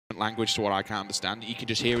language to what I can't understand. You can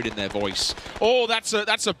just hear it in their voice. Oh, that's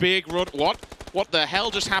a big run. What the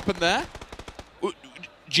hell just happened there?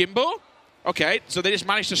 Jimbo? Okay, so they just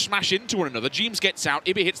managed to smash into one another. Jeems gets out,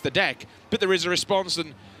 Ibby hits the deck, but there is a response,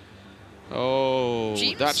 and oh,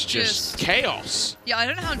 Jeems that's just chaos. Yeah, I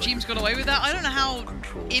don't know how Jeems got away with that. I don't know how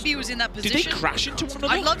Ibby was in that position. Did they crash into one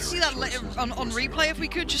another? I'd love to see that on replay if we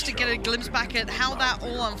could, just to get a glimpse back at how that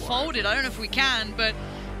all unfolded. I don't know if we can, but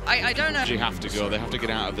I don't know. They have to go. They have to get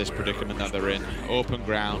out of this predicament that they're in. Open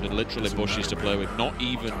ground and literally bushes to play with. Not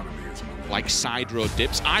even like side road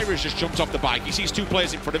dips. Irish just jumped off the bike. He sees two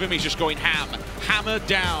players in front of him. He's just going ham. Hammer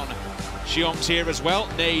down. Xiong's here as well.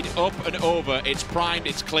 Nade up and over. It's primed.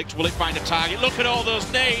 It's clicked. Will it find a target? Look at all those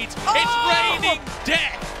nades. Oh! It's raining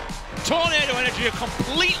death. Tornado energy are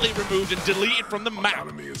completely removed and deleted from the map.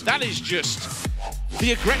 That is just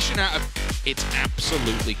the aggression out of... It's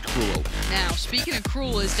absolutely cruel. Now, speaking of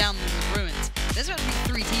cruel, is down the ruins. There's going to be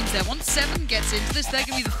 3 teams there. Once 7 gets into this, they're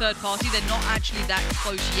going to be the third party. They're not actually that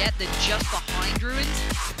close yet. They're just behind ruins.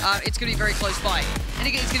 It's going to be very close by. And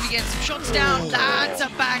again, it's going to be getting some shots down. That's a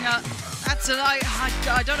banger. That's a...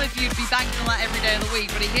 I don't know if you'd be banking on that every day of the week,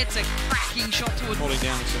 but he hits a cracking shot towards... Falling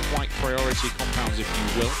down some quite priority compounds, if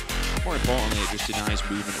you will. More importantly, it just denies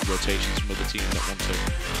movement and rotations from other teams that want to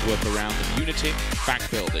work around them. Unity, back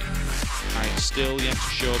building. Right, still yet to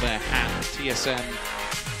show their hand. TSM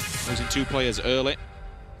losing 2 players early.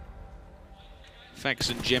 Fex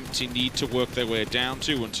and Jempty need to work their way down.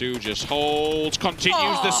 2-1-2 just holds,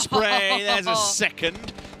 continues the spray. There's a second.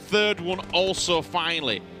 Third one also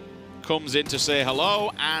finally comes in to say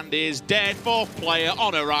hello and is dead. 4th player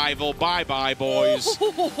on arrival. Bye-bye, boys.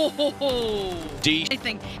 D.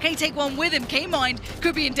 Can he take one with him? K-Mind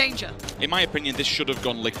could be in danger. In my opinion, this should have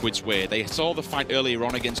gone Liquid's way. They saw the fight earlier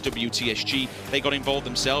on against WTSG. They got involved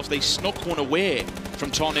themselves. They snuck one away from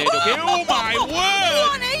Tornado. Oh my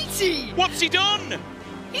word! 180! What's he done?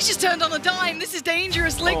 He's just turned on a dime. This is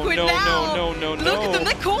dangerous. Liquid no, now. No. Look at them.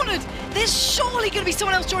 They're cornered. There's surely going to be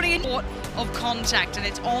someone else joining in. Of contact, and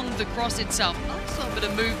it's on the cross itself. Nice little bit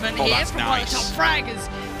of movement here from one of the top fraggers.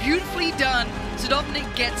 Beautifully done.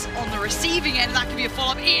 Zedovnik gets on the receiving end. That could be a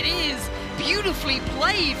follow-up. It is beautifully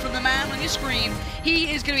played from the man on your screen.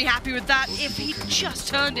 He is going to be happy with that if he just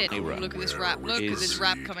turned it. Look at this wrap. Look at this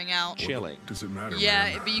wrap coming out. Chilling. Does it matter?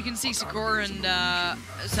 Yeah, but you can see Sakura and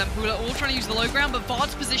Sampula all trying to use the low ground, but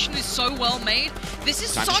Vard's position is so well made. This is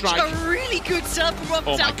such a really good setup from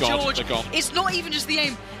South George. It's not even just the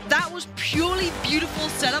aim. That was purely beautiful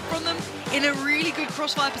setup from them in a really good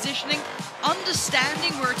crossfire positioning,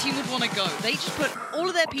 understanding where a team would want to go. They just put all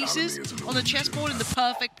of their pieces on the chessboard in the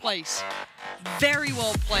perfect place. Very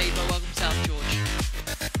well played by Welcome South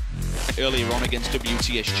George. Earlier on against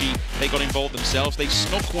WTSG, they got involved themselves. They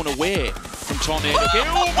snuck one away from Tornado.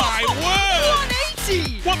 Oh my word!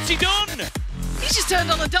 180! What's he done? He's just turned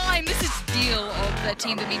on a dime. This is the deal of their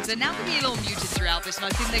team. That means they're now going to be a little muted throughout this, and I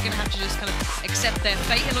think they're going to have to just kind of accept their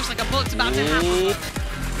fate. It looks like a bullet's about to happen.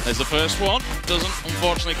 There's the first one. Doesn't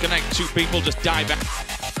unfortunately connect. 2 people just die back.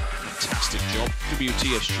 Fantastic job.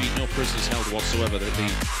 WTSG, no prisoners held whatsoever. The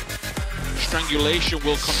strangulation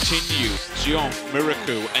will continue. Xiong,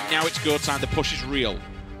 Miraku, and now it's go time. The push is real.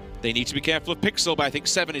 They need to be careful of Pixel, but I think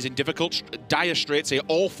 7 is in difficult, dire straits here.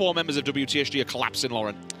 All 4 members of WTSG are collapsing,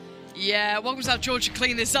 Lauren. Yeah, Welcome South George to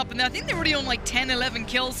clean this up, and I think they're already on like 10, 11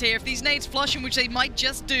 kills here. If these nades flush in, which they might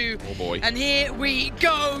just do. Oh boy. And here we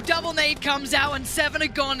go. Double nade comes out, and 7 are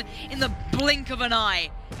gone in the blink of an eye.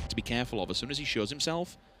 To be careful of, as soon as he shows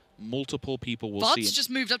himself, multiple people will see him. Bud's just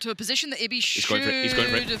moved up to a position that Ibby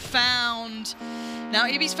should have found. Now,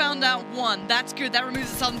 Ibby's found out 1. That's good. That removes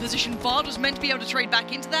the southern position. Bard was meant to be able to trade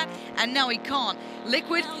back into that, and now he can't.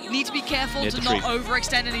 Liquid needs to be careful to not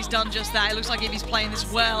overextend, and he's done just that. It looks like Ibby's playing this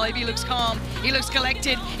well. Ibby looks calm. He looks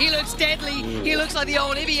collected. He looks deadly. He looks like the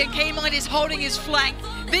old Ibby, and K-Mind is holding his flank.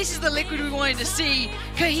 This is the Liquid we wanted to see.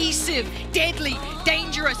 Cohesive, deadly,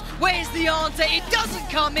 dangerous. Where's the answer? It doesn't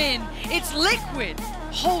come in. It's Liquid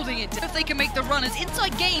holding it. If they can make the runners,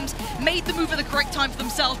 Inside Games made the move at the correct time for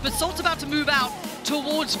themselves, but Salt's about to move out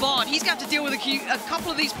towards Vard. He's got to deal with a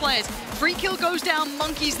couple of these players. Free kill goes down,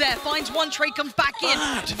 Monkey's there, finds one, trade comes back in.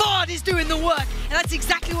 Vard is doing the work, and that's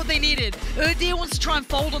exactly what they needed. Urdir wants to try and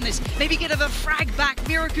fold on this, maybe get a frag back.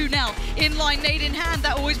 Miraku now, inline nade in hand.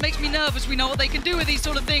 That always makes me nervous. We know what they can do with these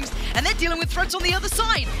sort of things, and they're dealing with threats on the other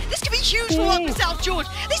side. This could be huge for Welcome South George.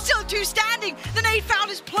 They still have 2 standing. The nade found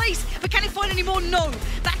his place, but can he find any more? No.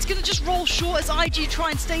 That's going to just roll short as IG try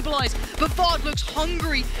and stabilize, but Vard looks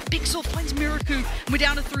hungry. Pixel finds Miraku, and we're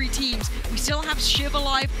down to 3 teams. We still have Shiv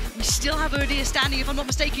alive. We still have Urdir standing, if I'm not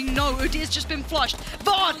mistaken. No, Urdir's just been flushed.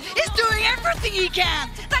 Vard is doing everything he can.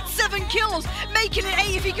 That's 7 kills, making it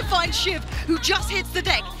 8 if he can find Shiv, who just hits the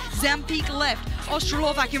deck. Zampeak left,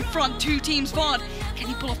 Ostrolovak in front, 2 teams Vard. Can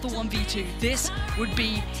he pull off the 1v2? This would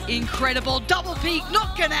be incredible. Double peak,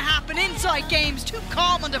 not gonna happen. Inside games, too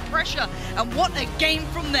calm under pressure. And what a game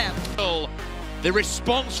from them. The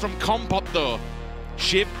response from Compot though.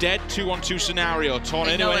 Shiv dead, 2-on-2 scenario.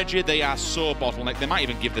 Tornado Energy, they are so bottlenecked. They might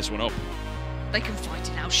even give this one up. They can fight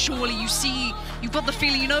it now. Surely you see, you've got the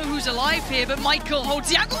feeling you know who's alive here, but Michael holds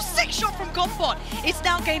the angle. 6 shot from Compot. It's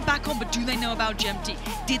now game back on, but do they know about Gemty?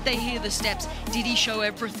 Did they hear the steps? Did he show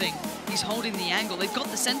everything? He's holding the angle. They've got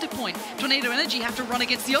the center point. Tornado Energy have to run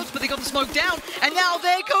against the odds, but they got the smoke down. And now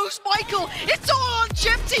there goes Michael. It's all on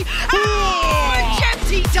Gemty. Oh, and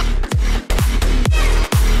Gemty does.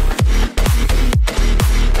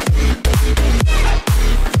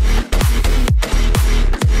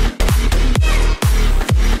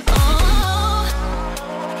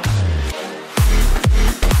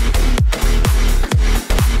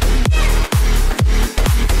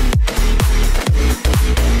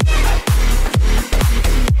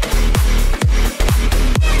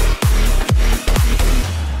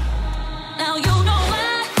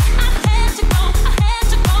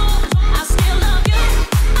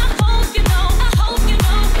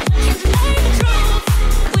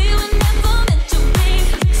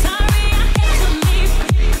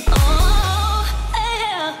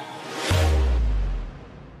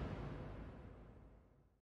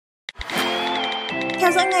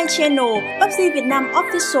 Theo dõi ngay channel PUBG Việt Nam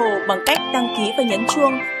Official bằng cách đăng ký và nhấn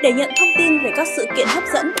chuông để nhận thông tin về các sự kiện hấp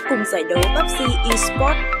dẫn cùng giải đấu PUBG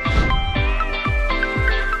Esports.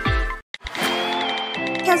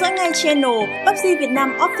 Theo dõi ngay channel PUBG Việt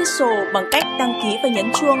Nam Official bằng cách đăng ký và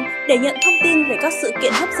nhấn chuông để nhận thông tin về các sự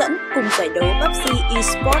kiện hấp dẫn cùng giải đấu PUBG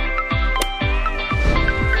Esports.